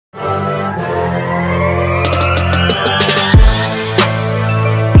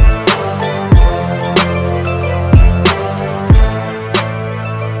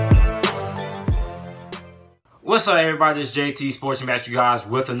What's up, everybody? It's JT Sports, back you guys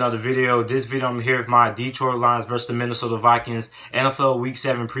with another video. This video I'm here with my Detroit Lions versus the Minnesota Vikings NFL Week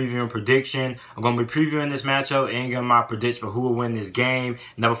 7 preview and prediction. I'm going to be previewing this matchup and giving my prediction for who will win this game.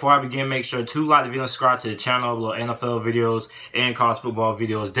 Now, before I begin, make sure to like the video and subscribe to the channel. I upload NFL videos and college football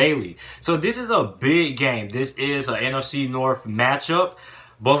videos daily. So this is a big game. This is an NFC North matchup.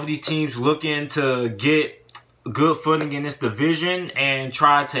 Both of these teams looking to get good footing in this division and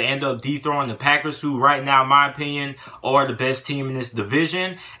try to end up dethroning the Packers, who right now, in my opinion, are the best team in this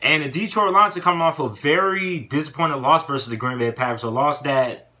division. And the Detroit Lions are coming off a very disappointing loss versus the Green Bay Packers, a loss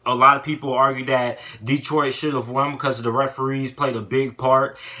that a lot of people argue that Detroit should have won because the referees played a big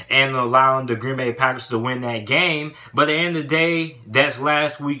part in allowing the Green Bay Packers to win that game. But at the end of the day, that's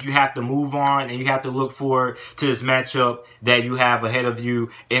last week. You have to move on and you have to look forward to this matchup that you have ahead of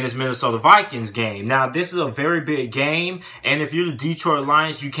you in this Minnesota Vikings game. Now, this is a very big game, and if you're the Detroit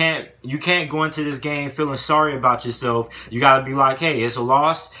Lions, you can't go into this game feeling sorry about yourself. You got to be like, hey, it's a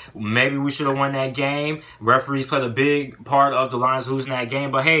loss. Maybe we should have won that game. Referees played a big part of the Lions losing that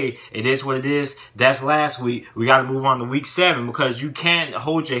game, but hey, it is what it is. That's last week. We got to move on to week 7 because you can't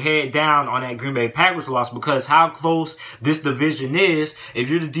hold your head down on that Green Bay Packers loss, because how close this division is. If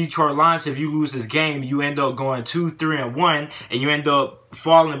you're the Detroit Lions, if you lose this game, you end up going 2-3-1, and you end up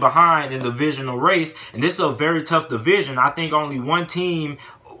falling behind in the divisional race. And this is a very tough division. I think only one team,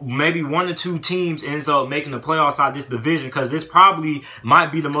 maybe 1 or 2 teams, ends up making the playoffs out of this division, because this probably might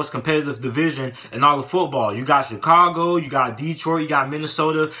be the most competitive division in all of football. You got Chicago, you got Detroit, you got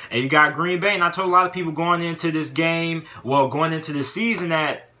Minnesota, and you got Green Bay. And I told a lot of people going into this game, well, going into the season,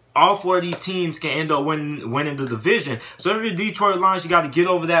 that all 4 of these teams can end up winning the division. So if you're Detroit Lions, you got to get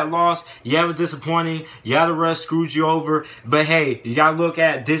over that loss. Yeah, it was disappointing. Yeah, the rest screwed you over. But hey, you got to look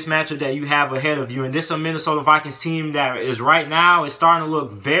at this matchup that you have ahead of you. And this is a Minnesota Vikings team that is right now, it's starting to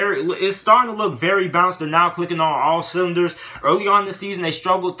look very balanced. They're now clicking on all cylinders. Early on in the season, they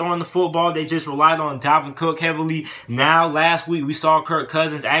struggled throwing the football. They just relied on Dalvin Cook heavily. Now, last week, we saw Kirk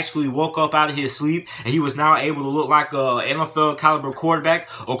Cousins actually woke up out of his sleep, and he was now able to look like an NFL caliber quarterback,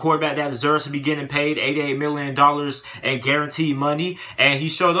 or quarterback that deserves to be getting paid $88 million and guaranteed money. And he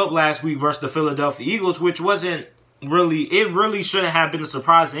showed up last week versus the Philadelphia Eagles, which wasn't really, it really shouldn't have been a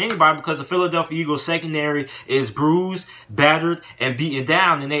surprise to anybody, because the Philadelphia Eagles secondary is bruised, battered, and beaten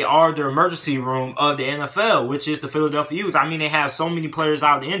down, and they are the emergency room of the NFL, which is the Philadelphia Eagles. I mean, they have so many players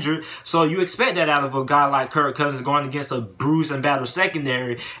out injured, so you expect that out of a guy like Kirk Cousins going against a bruised and battered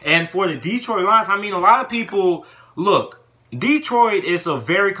secondary. And for the Detroit Lions, I mean, a lot of people, look, Detroit is a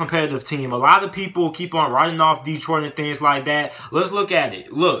very competitive team. A lot of people keep on writing off Detroit and things like that. Let's look at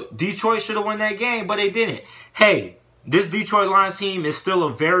it. Look, Detroit should have won that game, but they didn't. Hey, this Detroit Lions team is still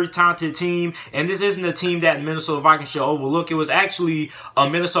a very talented team, and this isn't a team that Minnesota Vikings should overlook. It was actually a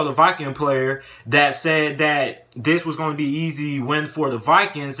Minnesota Viking player that said that this was going to be an easy win for the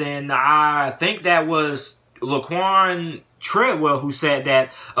Vikings, and I think that was Laquan Treadwell, who said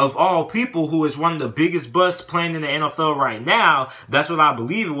that of all people, who is one of the biggest busts playing in the NFL right now. That's what I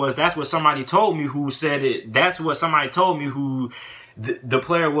believe it was. That's what somebody told me who said it. That's what somebody told me who the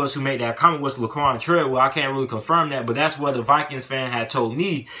player was who made that comment was Laquan Treadwell. I can't really confirm that, but that's what a Vikings fan had told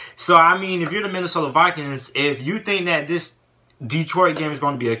me. So, I mean, if you're the Minnesota Vikings, if you think that this Detroit game is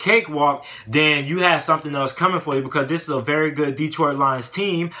going to be a cakewalk, then you have something else coming for you, because this is a very good Detroit Lions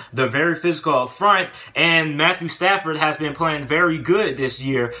team. They're very physical up front, and Matthew Stafford has been playing very good this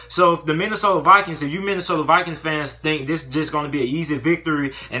year. So if the Minnesota Vikings, if you Minnesota Vikings fans think this is just going to be an easy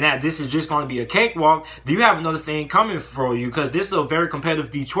victory and that this is just going to be a cakewalk, then you have another thing coming for you, because this is a very competitive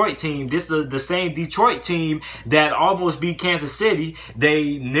Detroit team. This is the same Detroit team that almost beat Kansas City.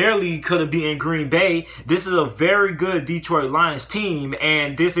 They nearly could have beaten Green Bay. This is a very good Detroit Lions team,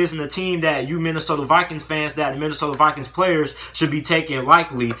 and this isn't a team that you Minnesota Vikings fans, that the Minnesota Vikings players should be taking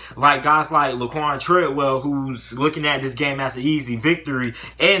lightly, like guys like Laquan Treadwell, who's looking at this game as an easy victory.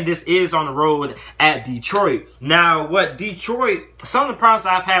 And this is on the road at Detroit. Now, what Detroit, some of the problems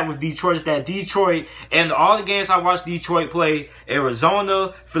I've had with Detroit is that Detroit, and all the games I watched Detroit play,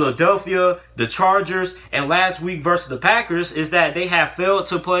 Arizona, Philadelphia, the Chargers, and last week versus the Packers, is that they have failed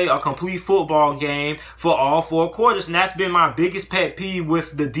to play a complete football game for all 4 quarters. And that's been my biggest pet peeve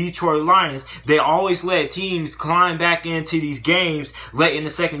with the Detroit Lions. They always let teams climb back into these games late in the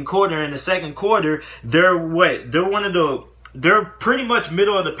second quarter. In the second quarter, they're one of the they're pretty much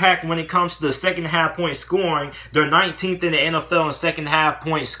middle of the pack when it comes to the second half point scoring. They're 19th in the NFL in second half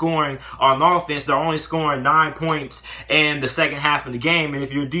point scoring on offense. They're only scoring 9 points in the second half of the game. And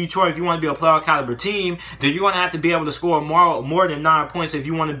if you're Detroit, if you want to be a playoff caliber team, then you're going to have to be able to score more than 9 points. If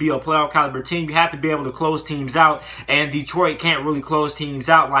you want to be a playoff caliber team, you have to be able to close teams out. And Detroit can't really close teams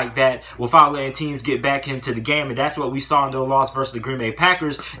out like that without letting teams get back into the game. And that's what we saw in their loss versus the Green Bay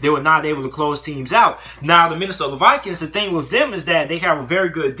Packers. They were not able to close teams out. Now, the Minnesota Vikings, the thing with them is that they have a very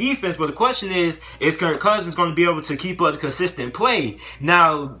good defense, but the question is Kirk Cousins going to be able to keep up the consistent play?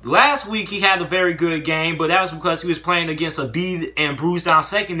 Now, last week he had a very good game, but that was because he was playing against a beat and bruised down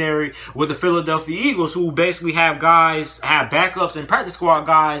secondary with the Philadelphia Eagles, who basically have backups and practice squad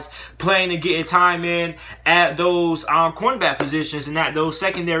guys playing and getting time in at those cornerback positions and at those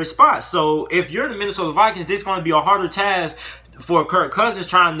secondary spots. So if you're the Minnesota Vikings, this is going to be a harder task for Kirk Cousins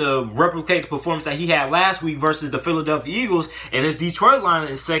trying to replicate the performance that he had last week versus the Philadelphia Eagles and his Detroit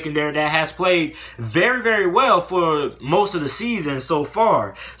line secondary that has played very, very well for most of the season so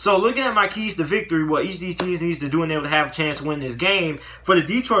far. So looking at my keys to victory, what each of these teams needs to do in order to have a chance to win this game, for the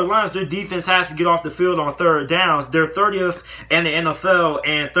Detroit Lions, their defense has to get off the field on third downs. They're 30th in the NFL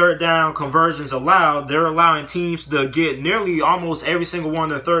and third down conversions allowed. They're allowing teams to get nearly almost every single one of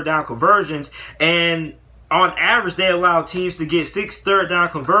their third down conversions, and on average, they allow teams to get 6 third down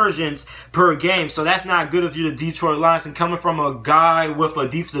conversions per game. So that's not good if you're the Detroit Lions. And coming from a guy with a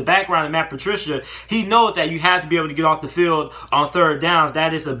defensive background in Matt Patricia, he knows that you have to be able to get off the field on third downs.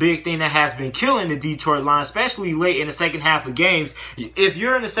 That is a big thing that has been killing the Detroit Lions, especially late in the second half of games. If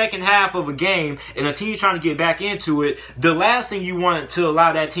you're in the second half of a game and a team's trying to get back into it, the last thing you want to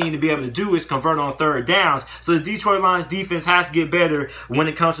allow that team to be able to do is convert on third downs. So the Detroit Lions defense has to get better when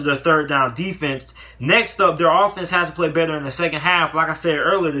it comes to their third down defense. Next up, their offense has to play better in the second half. Like I said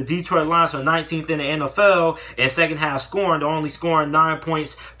earlier, the Detroit Lions are 19th in the NFL in second half scoring. They're only scoring 9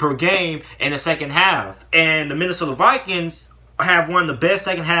 points per game in the second half. And the Minnesota Vikings have one of the best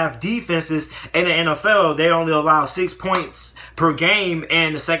second half defenses in the NFL. They only allow 6 points per game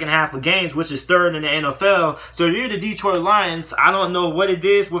in the second half of games, which is third in the NFL. So if you're the Detroit Lions, I don't know what it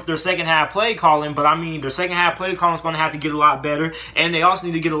is with their second half play calling, but I mean, their second half play calling is going to have to get a lot better, and they also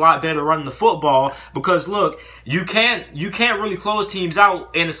need to get a lot better running the football, because look, you can't really close teams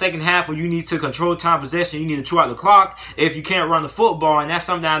out in the second half where you need to control time possession. You need to chew out the clock if you can't run the football, and that's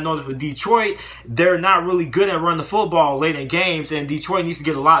something I noticed with Detroit. They're not really good at running the football late in games, and Detroit needs to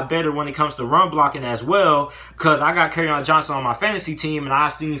get a lot better when it comes to run blocking as well, because I got Kerryon Johnson on my fantasy team, and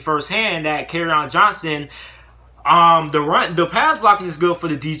I've seen firsthand that Kerryon Johnson, the pass blocking is good for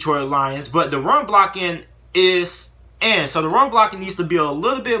the Detroit Lions, but the run blocking is so the run blocking needs to be a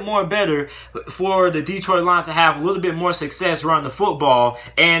little bit more better for the Detroit Lions to have a little bit more success running the football.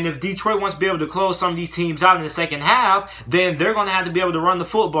 And if Detroit wants to be able to close some of these teams out in the second half, then they're going to have to be able to run the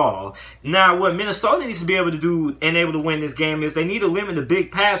football. Now, what Minnesota needs to be able to do and able to win this game is they need to limit the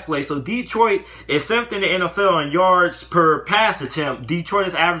big pass play. So Detroit is 7th in the NFL in yards per pass attempt. Detroit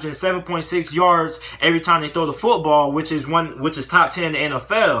is averaging 7.6 yards every time they throw the football, which is top 10 in the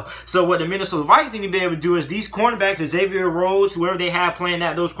NFL. So what the Minnesota Vikings need to be able to do is these cornerbacks, Xavier Rhodes, whoever they have playing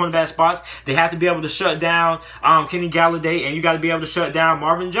at those cornerback spots, they have to be able to shut down Kenny Galladay, and you got to be able to shut down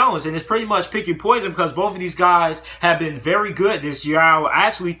Marvin Jones. And it's pretty much pick your poison, because both of these guys have been very good this year. I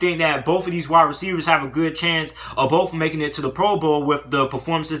actually think that both of these wide receivers have a good chance of both making it to the Pro Bowl with the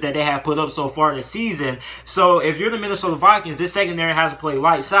performances that they have put up so far this season. So if you're the Minnesota Vikings, this secondary has to play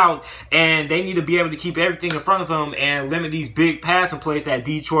lights out, and they need to be able to keep everything in front of them and limit these big passing plays that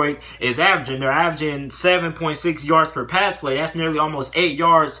Detroit is averaging. They're averaging 7.6 yards per pass play. That's nearly almost 8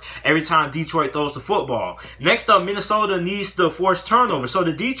 yards every time Detroit throws the football. Next up, Minnesota needs to force turnovers. So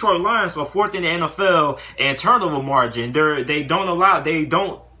the Detroit Lions are 4th in the NFL in turnover margin. They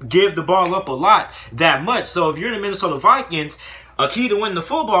don't give the ball up a lot that much. So if you're the Minnesota Vikings, a key to win the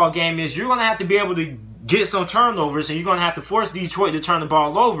football game is you're going to have to be able to get some turnovers, and you're going to have to force Detroit to turn the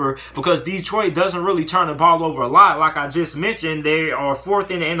ball over, because Detroit doesn't really turn the ball over a lot. Like I just mentioned, they are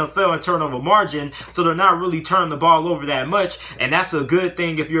 4th in the NFL in turnover margin, so they're not really turning the ball over that much, and that's a good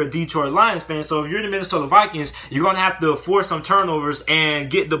thing if you're a Detroit Lions fan. So if you're the Minnesota Vikings, you're going to have to force some turnovers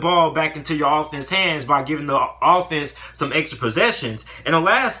and get the ball back into your offense hands by giving the offense some extra possessions. And the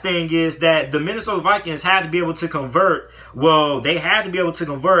last thing is that the Minnesota Vikings had to be able to convert. Well, they had to be able to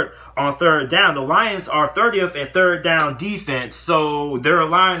convert on third down. The Lions are 30th in third down defense, so they're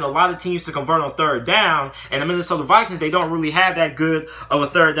allowing a lot of teams to convert on third down. And the Minnesota Vikings, they don't really have that good of a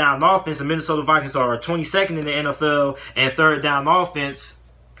third down offense. The Minnesota Vikings are 22nd in the NFL and third down offense.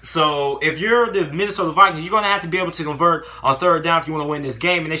 So if you're the Minnesota Vikings, you're going to have to be able to convert on third down if you want to win this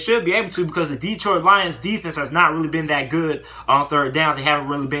game. And they should be able to, because the Detroit Lions defense has not really been that good on third downs. They haven't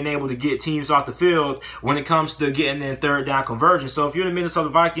really been able to get teams off the field when it comes to getting in third down conversion. So if you're the Minnesota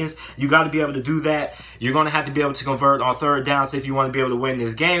Vikings, you got to be able to do that. You're going to have to be able to convert on third downs if you want to be able to win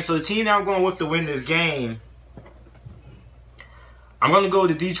this game. So the team that I'm going with to win this game, I'm going to go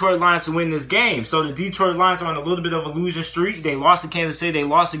with the Detroit Lions to win this game. So the Detroit Lions are on a little bit of a losing streak. They lost to Kansas City. They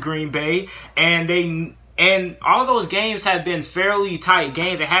lost to Green Bay. And all those games have been fairly tight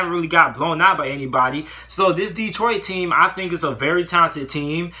games. They haven't really got blown out by anybody. So this Detroit team, I think, is a very talented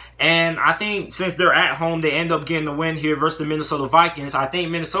team. And I think since they're at home, they end up getting the win here versus the Minnesota Vikings. I think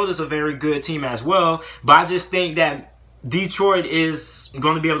Minnesota's a very good team as well. But I just think that Detroit is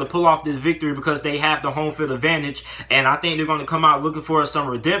going to be able to pull off this victory because they have the home field advantage, and I think they're going to come out looking for some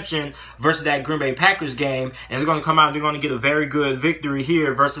redemption versus that Green Bay Packers game, and they're going to come out and they're going to get a very good victory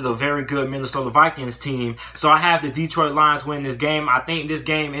here versus a very good Minnesota Vikings team. So I have the Detroit Lions win this game. I think this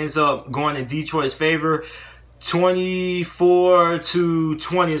game ends up going in Detroit's favor.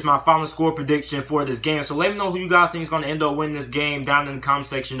 24-20 is my final score prediction for this game. So let me know who you guys think is going to end up winning this game down in the comment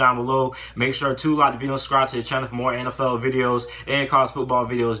section down below. Make sure to like the video, subscribe to the channel for more NFL videos and college football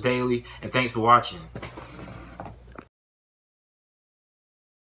videos daily. And thanks for watching.